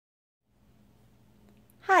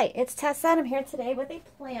Hi, it's Tessa, and I'm here today with a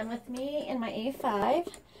plan with me in my A5.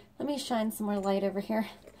 Let me shine some more light over here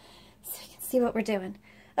so you can see what we're doing.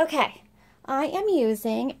 Okay, I am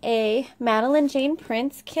using a Madelyn Jane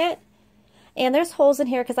Prince kit, and there's holes in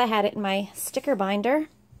here because I had it in my sticker binder.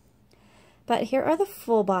 But here are the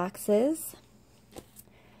full boxes.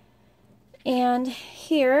 And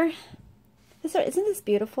here, isn't this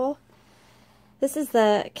beautiful? This is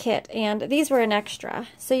the kit, and these were an extra.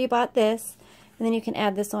 So you bought this, and then you can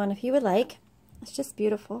add this on if you would like. It's just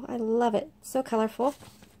beautiful. I love it. It's so colorful.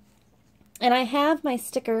 And I have my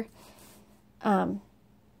sticker, my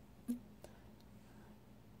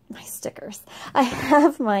stickers. I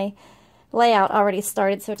have my layout already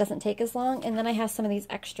started so it doesn't take as long, and then I have some of these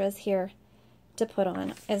extras here to put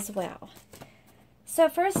on as well. So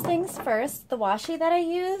first things first, the washi that I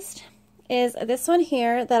used is this one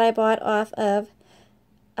here that I bought off of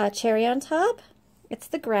Cherry on Top. It's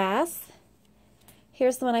the grass.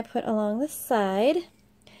 Here's the one I put along the side.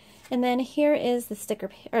 And then here is the sticker,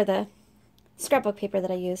 or the scrapbook paper that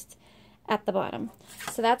I used at the bottom.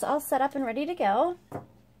 So that's all set up and ready to go.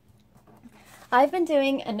 I've been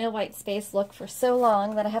doing a no white space look for so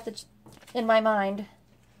long that I have to, in my mind,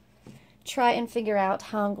 try and figure out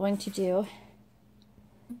how I'm going to do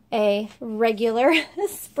a regular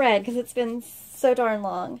spread because it's been so darn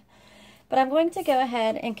long. But I'm going to go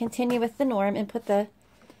ahead and continue with the norm and put the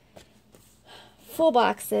full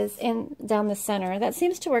boxes in down the center. That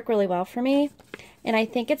seems to work really well for me, and I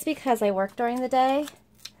think it's because I work during the day,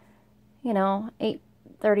 you know,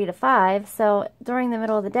 8:30 to 5, so during the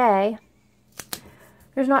middle of the day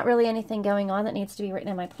there's not really anything going on that needs to be written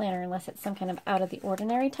in my planner unless it's some kind of out of the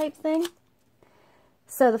ordinary type thing.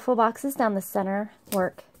 So the full boxes down the center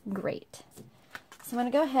work great. So I'm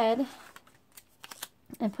going to go ahead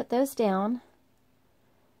and put those down.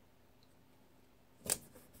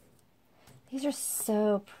 These are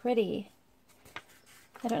so pretty.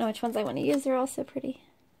 I don't know which ones I want to use. They're all so pretty.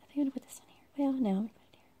 I think I'm going to put this one here. Well, no, I'm going to put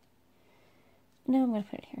it here. No, I'm going to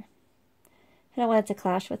put it here. I don't want it to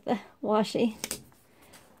clash with the washi.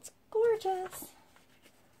 It's gorgeous.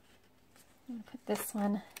 I'm going to put this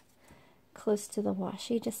one close to the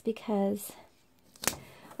washi just because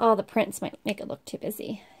all the prints might make it look too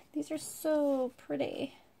busy. These are so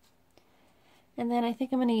pretty. And then I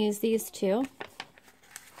think I'm going to use these two.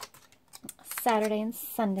 Saturday and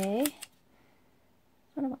Sunday.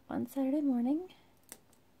 I want one Saturday morning.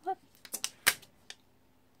 What?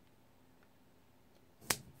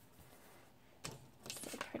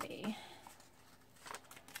 So pretty.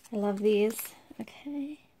 I love these.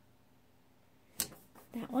 Okay.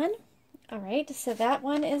 That one. Alright, so that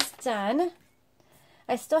one is done.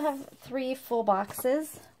 I still have 3 full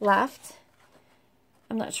boxes left.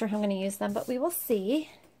 I'm not sure how I'm going to use them, but we will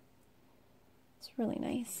see. It's really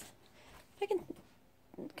nice.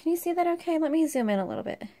 Can you see that okay? Let me zoom in a little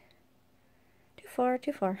bit. Too far,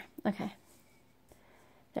 too far. Okay.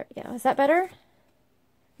 There we go. Is that better?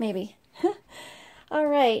 Maybe. All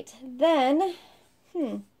right. Then,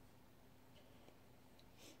 what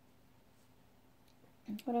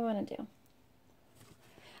do I want to do?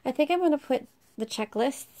 I think I'm going to put the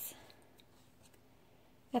checklists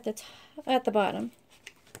at the top, at the bottom.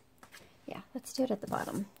 Yeah, let's do it at the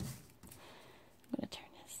bottom. I'm going to turn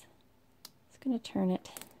this. Going to turn it.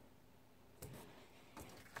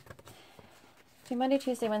 Do Monday,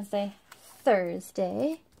 Tuesday, Wednesday,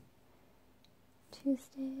 Thursday.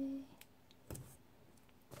 Tuesday,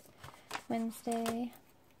 Wednesday,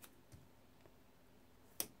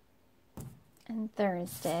 and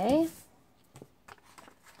Thursday.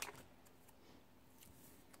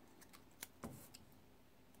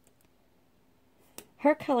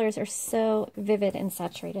 Her colors are so vivid and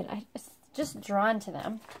saturated. I'm just drawn to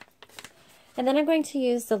them. And then I'm going to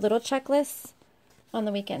use the little checklists on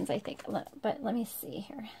the weekends, I think. But let me see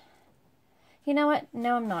here. You know what?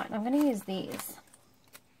 No, I'm not. I'm going to use these.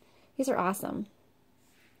 These are awesome.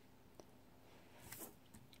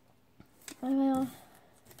 Well,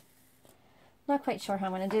 not quite sure how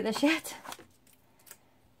I'm going to do this yet.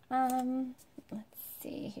 Let's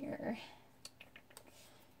see here.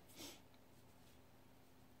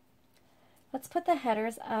 Let's put the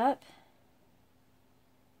headers up.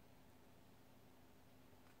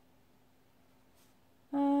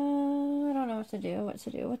 I don't know what to do. Let's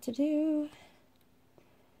do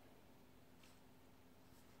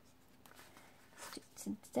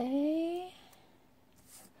today.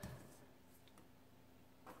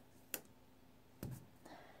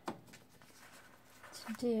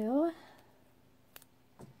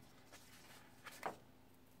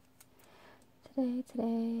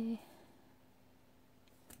 Today.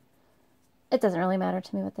 It doesn't really matter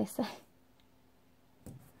to me what they say.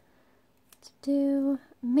 to do.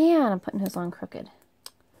 Man, I'm putting his on crooked.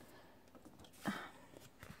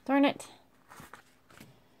 Darn it.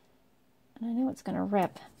 And I know it's going to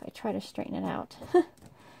rip if I try to straighten it out.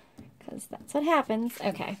 Because that's what happens.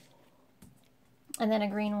 Okay. And then a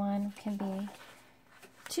green one can be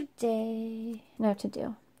today. No, to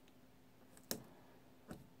do.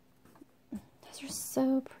 Those are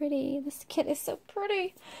so pretty. This kit is so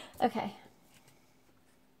pretty. Okay.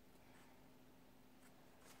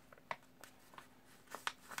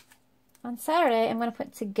 On Saturday, I'm going to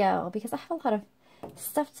put to go because I have a lot of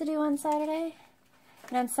stuff to do on Saturday.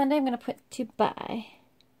 And on Sunday, I'm going to put to buy.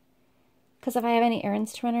 Because if I have any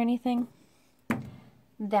errands to run or anything,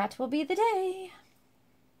 that will be the day.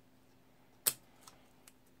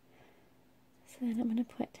 So then I'm going to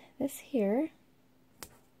put this here.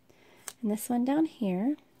 And this one down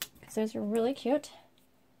here. Because those are really cute.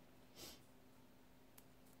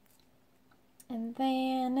 And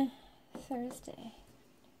then Thursday.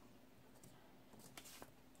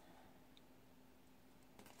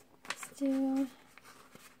 Let's do...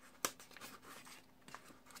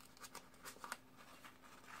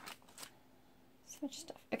 Switch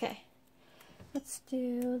stuff. Okay. Let's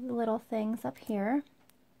do the little things up here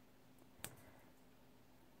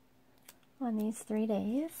on these 3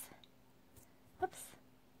 days. Oops.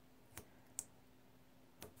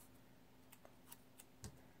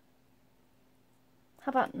 How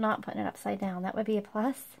about not putting it upside down? That would be a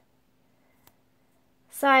plus.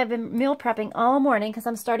 So I've been meal prepping all morning because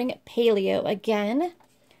I'm starting at paleo again.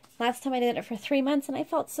 Last time I did it for 3 months and I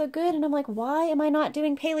felt so good and I'm like, why am I not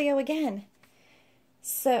doing paleo again?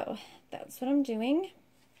 So that's what I'm doing.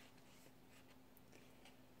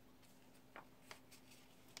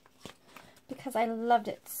 Because I loved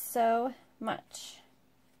it so much.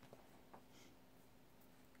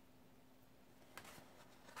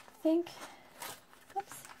 I think,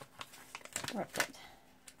 oops, ripped it.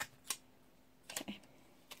 Okay.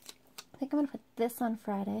 I think I'm going to put this on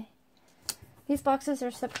Friday. These boxes are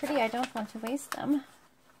so pretty, I don't want to waste them.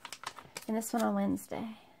 And this one on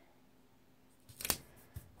Wednesday.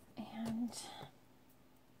 And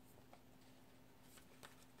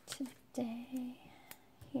today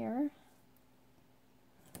here.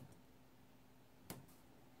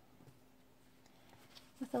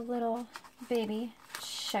 With a little baby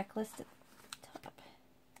checklist at the top.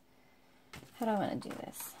 How do I want to do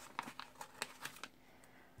this?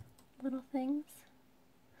 Little things.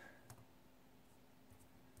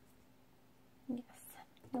 Yes,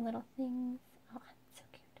 the little things. Oh, so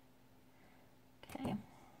cute. Okay.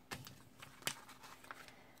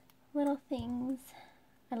 Little things.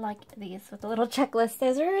 I like these with the little checklist.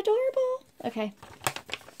 Those are adorable. Okay.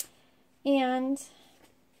 And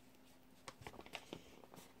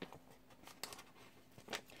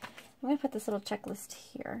I'm going to put this little checklist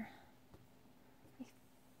here.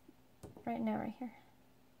 Right now, right here.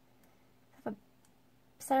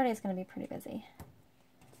 Saturday is going to be pretty busy.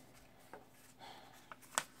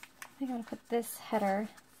 I think I'm going to put this header.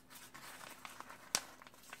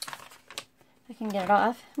 I can get it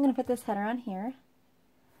off. I'm going to put this header on here.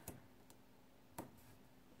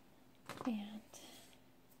 And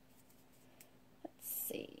let's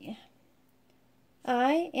see.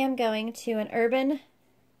 I am going to an urban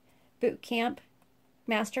boot camp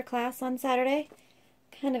masterclass on Saturday.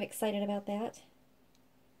 Kind of excited about that.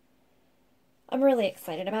 I'm really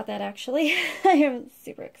excited about that, actually. I am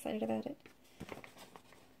super excited about it.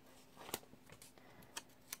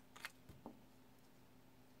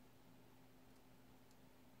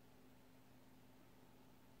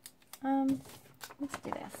 Let's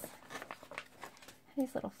do this.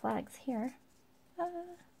 These little flags here.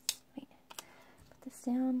 Wait, put this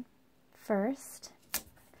down first.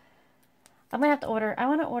 I'm gonna have to order, I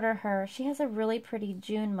want to order her. She has a really pretty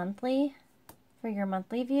June monthly for your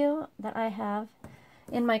monthly view that I have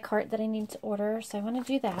in my cart that I need to order. So I want to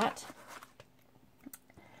do that.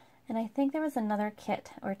 And I think there was another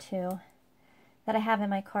kit or two that I have in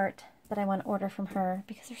my cart that I want to order from her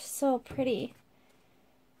because they're so pretty.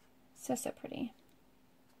 So, so pretty.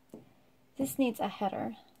 This needs a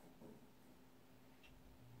header.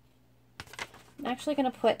 I'm actually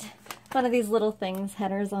going to put one of these little things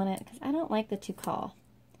headers on it because I don't like the to call.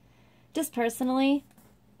 Just personally,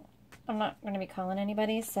 I'm not going to be calling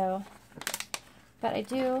anybody, so, but I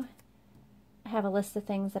do have a list of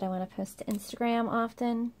things that I want to post to Instagram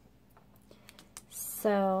often.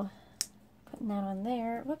 So, putting that on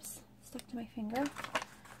there. Whoops, stuck to my finger.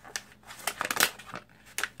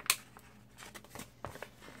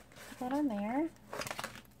 Put that on there.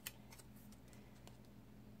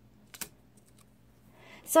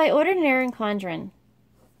 So I ordered an Erin Condren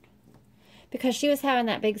because she was having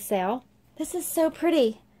that big sale. This is so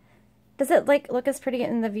pretty. Does it like look as pretty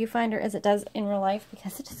in the viewfinder as it does in real life?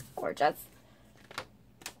 Because it is gorgeous.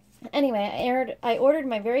 Anyway, I ordered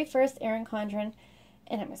my very first Erin Condren,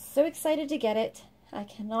 and I'm so excited to get it. I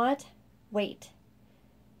cannot wait.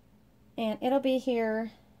 And it'll be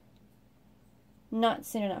here not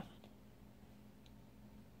soon enough.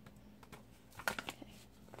 Okay.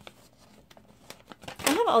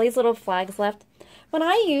 I have all these little flags left. When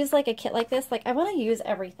I use like a kit like this, like I want to use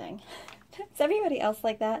everything. Is everybody else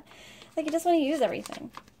like that? Like you just want to use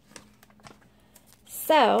everything.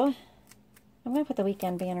 So, I'm going to put the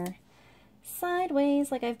weekend banner sideways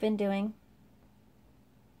like I've been doing.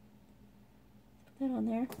 Put that on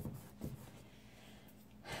there.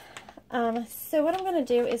 So what I'm going to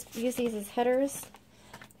do is use these as headers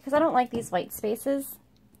because I don't like these white spaces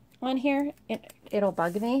on here. It'll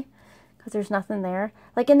bug me because there's nothing there.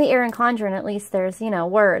 Like in the Erin Condren, at least there's, you know,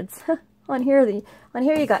 words. on here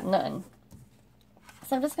you got none.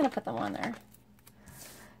 So I'm just going to put them on there.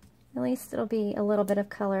 At least it'll be a little bit of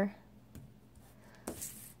color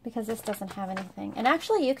because this doesn't have anything. And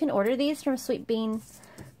actually you can order these from Sweet Bean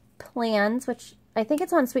Plans, which I think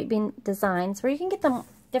it's on Sweet Bean Designs, where you can get them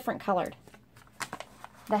different colored,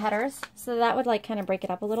 the headers. So that would like kind of break it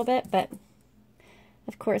up a little bit, but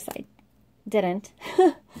of course I didn't.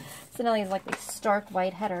 So now these like these stark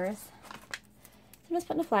white headers. So I'm just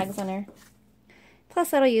putting the flags on there. Plus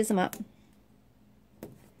that'll use them up.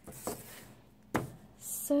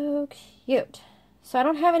 So cute. So I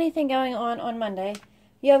don't have anything going on Monday.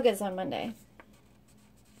 Yoga's on Monday.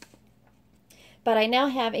 But I now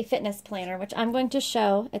have a fitness planner, which I'm going to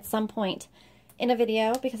show at some point in a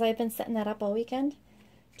video because I've been setting that up all weekend.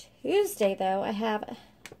 Tuesday, though, I have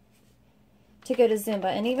to go to Zumba.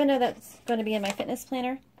 And even though that's going to be in my fitness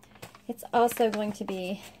planner, it's also going to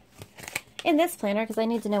be in this planner because I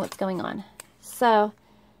need to know what's going on. So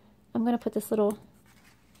I'm going to put this little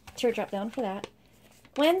teardrop down for that.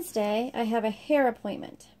 Wednesday, I have a hair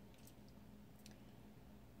appointment.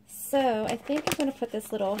 So I think I'm going to put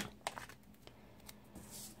this little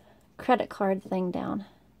credit card thing down.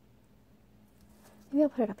 Maybe I'll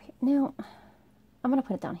put it up here. No, I'm going to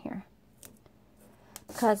put it down here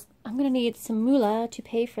because I'm going to need some moolah to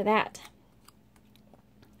pay for that.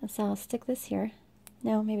 And so I'll stick this here.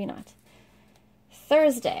 No, maybe not.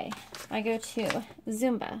 Thursday, I go to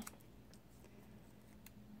Zumba.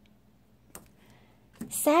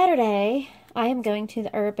 Saturday, I am going to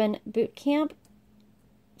the Urban Boot Camp.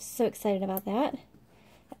 So excited about that.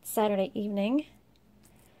 That's Saturday evening.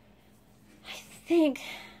 I think,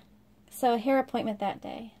 so a hair appointment that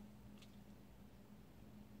day.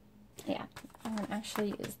 Yeah, I'm going to actually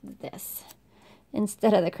use this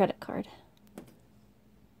instead of the credit card.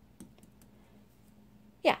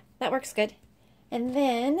 Yeah, that works good. And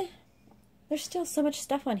then, there's still so much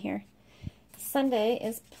stuff on here. Sunday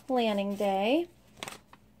is planning day.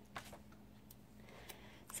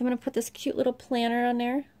 So I'm going to put this cute little planner on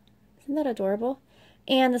there. Isn't that adorable?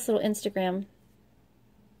 And this little Instagram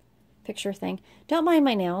picture thing. Don't mind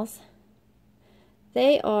my nails.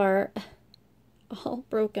 They are all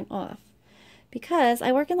broken off because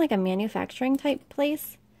I work in like a manufacturing type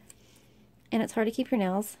place and it's hard to keep your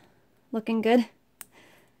nails looking good.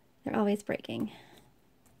 They're always breaking.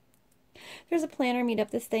 There's a planner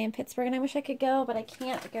meetup this day in Pittsburgh and I wish I could go, but I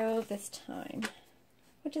can't go this time,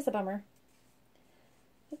 which is a bummer.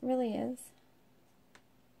 It really is.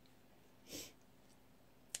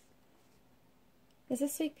 Is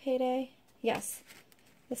this week payday? Yes.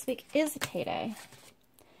 This week is payday.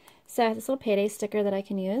 So I have this little payday sticker that I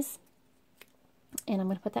can use. And I'm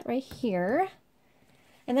going to put that right here.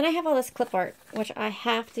 And then I have all this clip art, which I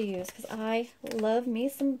have to use because I love me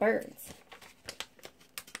some birds.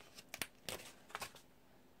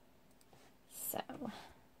 So,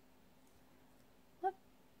 whoop.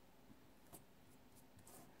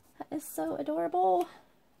 That is so adorable.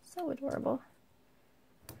 So adorable.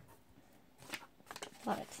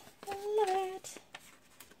 Love it. I love it.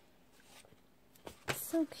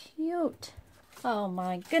 So cute. Oh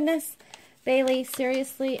my goodness. Bailey,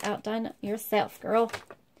 seriously outdone yourself, girl.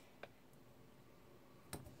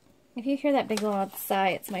 If you hear that big loud sigh,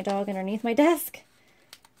 it's my dog underneath my desk.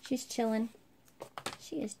 She's chilling.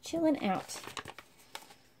 She is chilling out.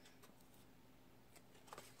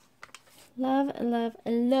 Love, love,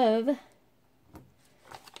 love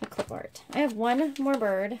the clip art. I have one more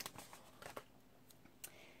bird.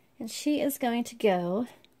 And she is going to go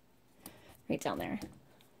right down there.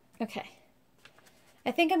 Okay.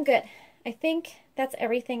 I think I'm good. I think that's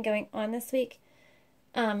everything going on this week.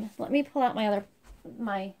 Let me pull out my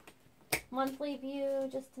monthly view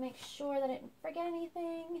just to make sure that I didn't forget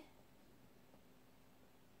anything.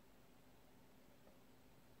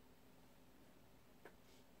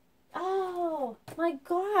 my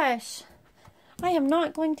gosh. I am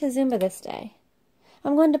not going to Zumba this day.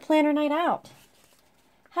 I'm going to planner night out.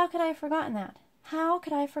 How could I have forgotten that? How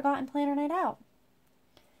could I have forgotten planner night out?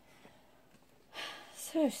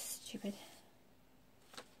 So stupid.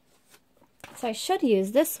 So I should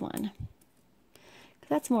use this one.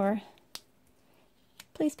 That's more.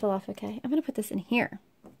 Please pull off, okay? I'm going to put this in here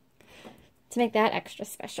to make that extra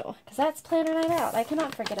special because that's planner night out. I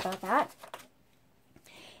cannot forget about that.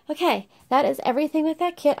 Okay, that is everything with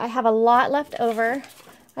that kit. I have a lot left over.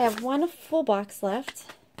 I have one full box left.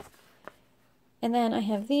 And then I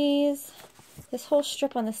have these, this whole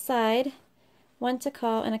strip on the side, one to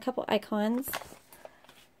call, and a couple icons.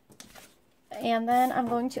 And then I'm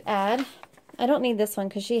going to add, I don't need this one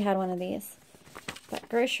because she had one of these. But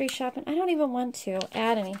grocery shopping, I don't even want to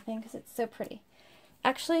add anything because it's so pretty.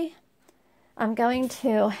 Actually, I'm going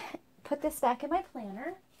to put this back in my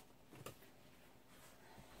planner.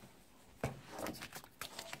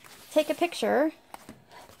 Take a picture.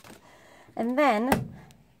 And then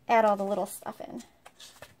add all the little stuff in.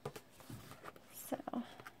 So,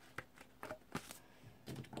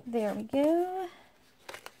 there we go.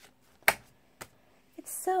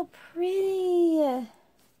 It's so pretty.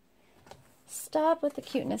 Stop with the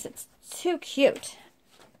cuteness. It's too cute.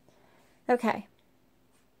 Okay.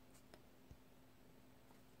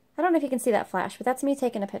 I don't know if you can see that flash, but that's me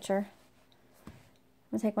taking a picture.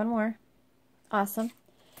 I'm going to take one more. Awesome.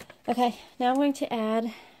 Okay, now I'm going to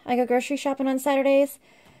add, I go grocery shopping on Saturdays,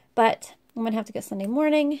 but I'm going to have to go Sunday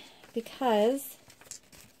morning because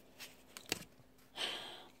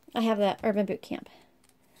I have the Urban Boot Camp.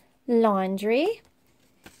 Laundry.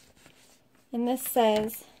 And this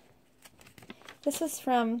says, this is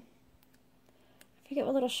from, I forget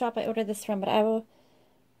what little shop I ordered this from, but I will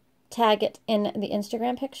tag it in the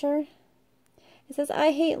Instagram picture. It says,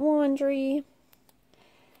 I hate laundry.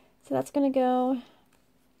 So that's going to go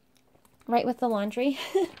right with the laundry.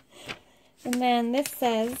 And then this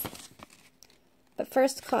says, but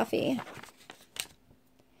first coffee.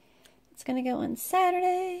 It's going to go on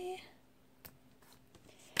Saturday.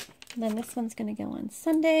 And then this one's going to go on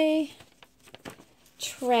Sunday.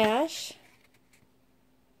 Trash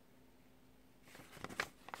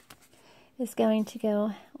is going to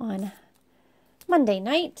go on Monday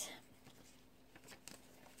night.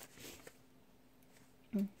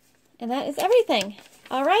 And that is everything.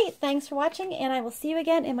 All right, thanks for watching, and I will see you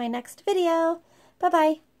again in my next video.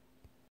 Bye-bye.